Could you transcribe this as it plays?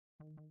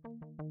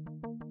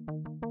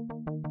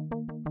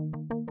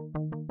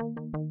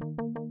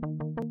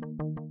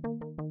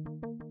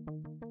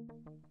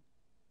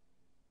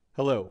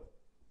Hello,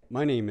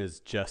 my name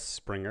is Jess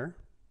Springer.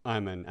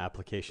 I'm an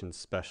applications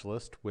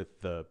specialist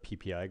with the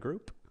PPI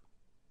group.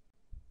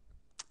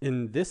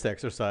 In this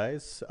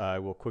exercise, I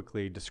will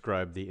quickly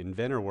describe the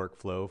Inventor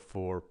workflow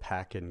for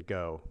Pack and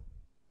Go.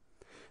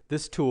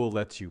 This tool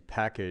lets you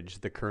package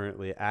the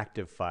currently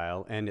active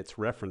file and its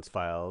reference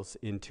files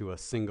into a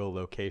single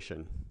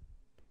location.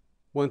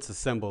 Once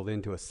assembled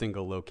into a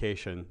single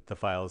location, the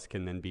files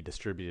can then be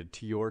distributed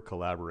to your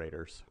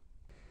collaborators.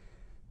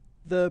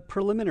 The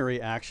preliminary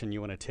action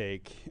you want to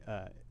take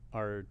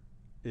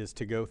is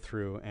to go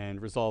through and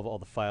resolve all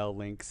the file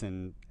links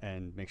and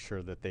make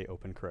sure that they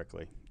open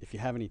correctly. If you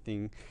have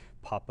anything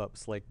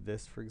pop-ups like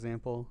this, for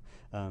example,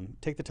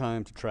 take the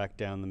time to track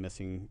down the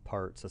missing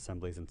parts,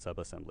 assemblies, and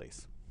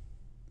sub-assemblies.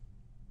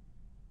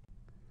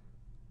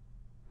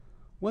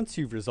 Once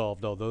you've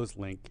resolved all those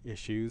link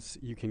issues,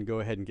 you can go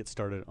ahead and get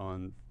started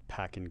on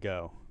Pack and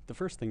Go. The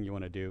first thing you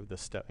want to do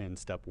in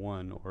step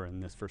one, or in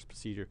this first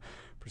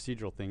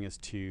procedural thing, is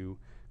to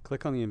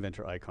click on the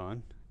Inventor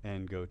icon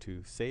and go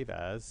to Save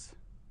As,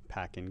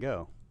 Pack and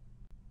Go.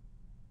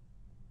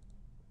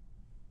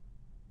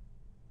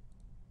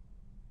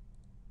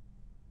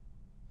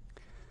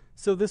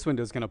 So this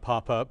window is going to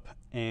pop up,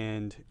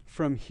 and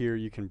from here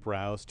you can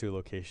browse to a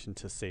location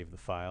to save the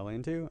file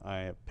into. I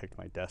have picked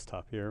my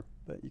desktop here,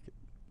 but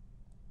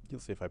you'll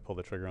see if I pull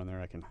the trigger on there,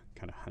 I can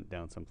kind of hunt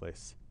down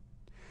someplace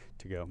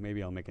to go.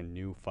 Maybe I'll make a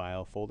new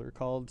file folder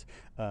called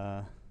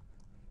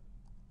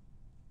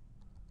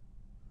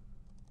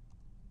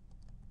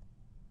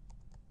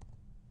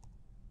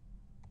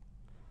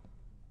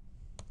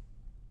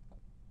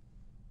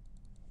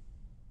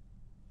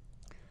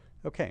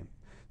okay,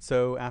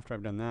 so after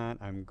I've done that,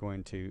 I'm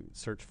going to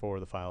search for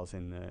the files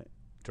in the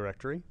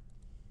directory.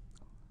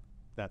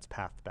 That's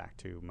pathed back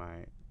to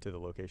the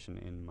location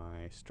in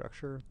my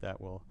structure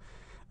that will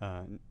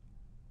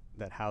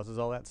that houses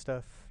all that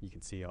stuff. You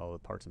can see all the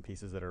parts and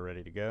pieces that are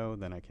ready to go.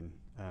 Then I can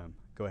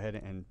go ahead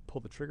and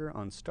pull the trigger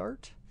on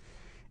start,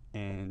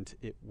 and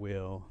it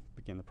will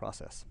begin the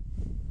process.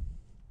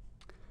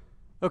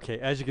 Okay,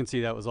 as you can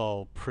see, that was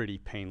all pretty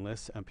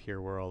painless. Up here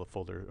were all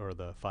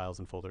the files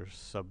and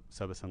folders,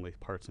 sub-assembly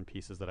parts and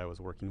pieces that I was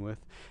working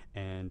with,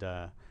 and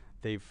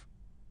they've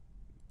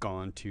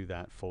gone to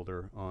that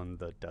folder on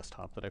the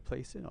desktop that I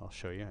placed it. I'll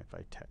show you. If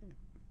I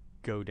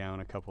go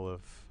down a couple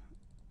of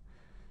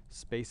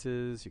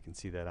spaces, you can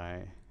see that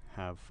I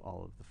have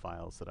all of the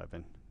files that I've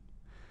been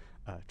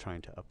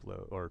trying to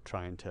upload or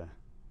trying to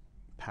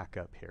pack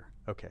up here.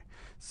 Okay,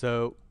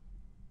 so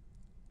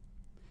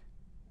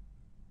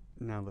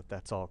now that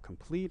that's all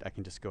complete, I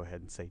can just go ahead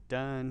and say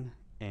done.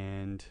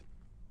 And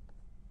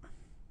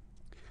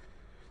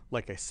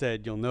like I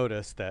said, you'll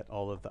notice that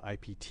all of the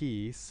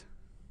IPTs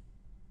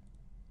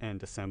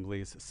and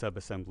assemblies,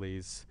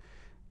 sub-assemblies,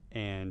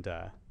 and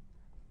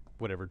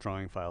whatever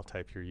drawing file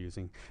type you're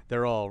using,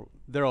 they're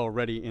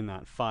already in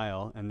that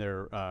file, and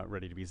they're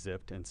ready to be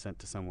zipped and sent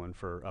to someone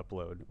for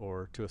upload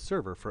or to a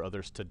server for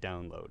others to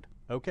download.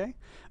 Okay,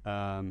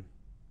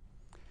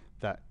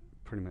 that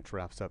pretty much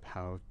wraps up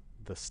how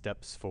the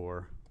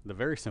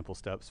very simple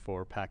steps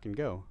for Pack and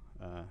Go.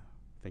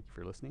 Thank you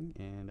for listening,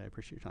 and I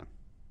appreciate your time.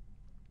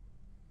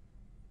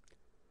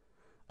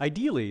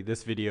 Ideally,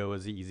 this video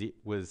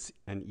was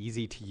an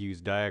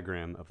easy-to-use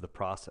diagram of the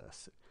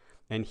process,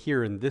 and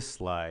here in this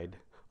slide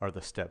are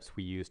the steps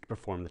we use to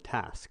perform the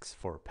tasks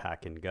for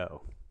Pack and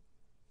Go.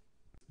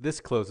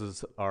 This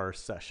closes our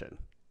session.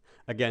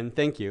 Again,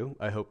 thank you.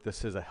 I hope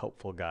this is a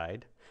helpful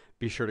guide.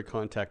 Be sure to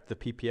contact the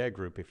PPI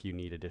group if you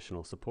need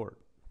additional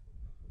support.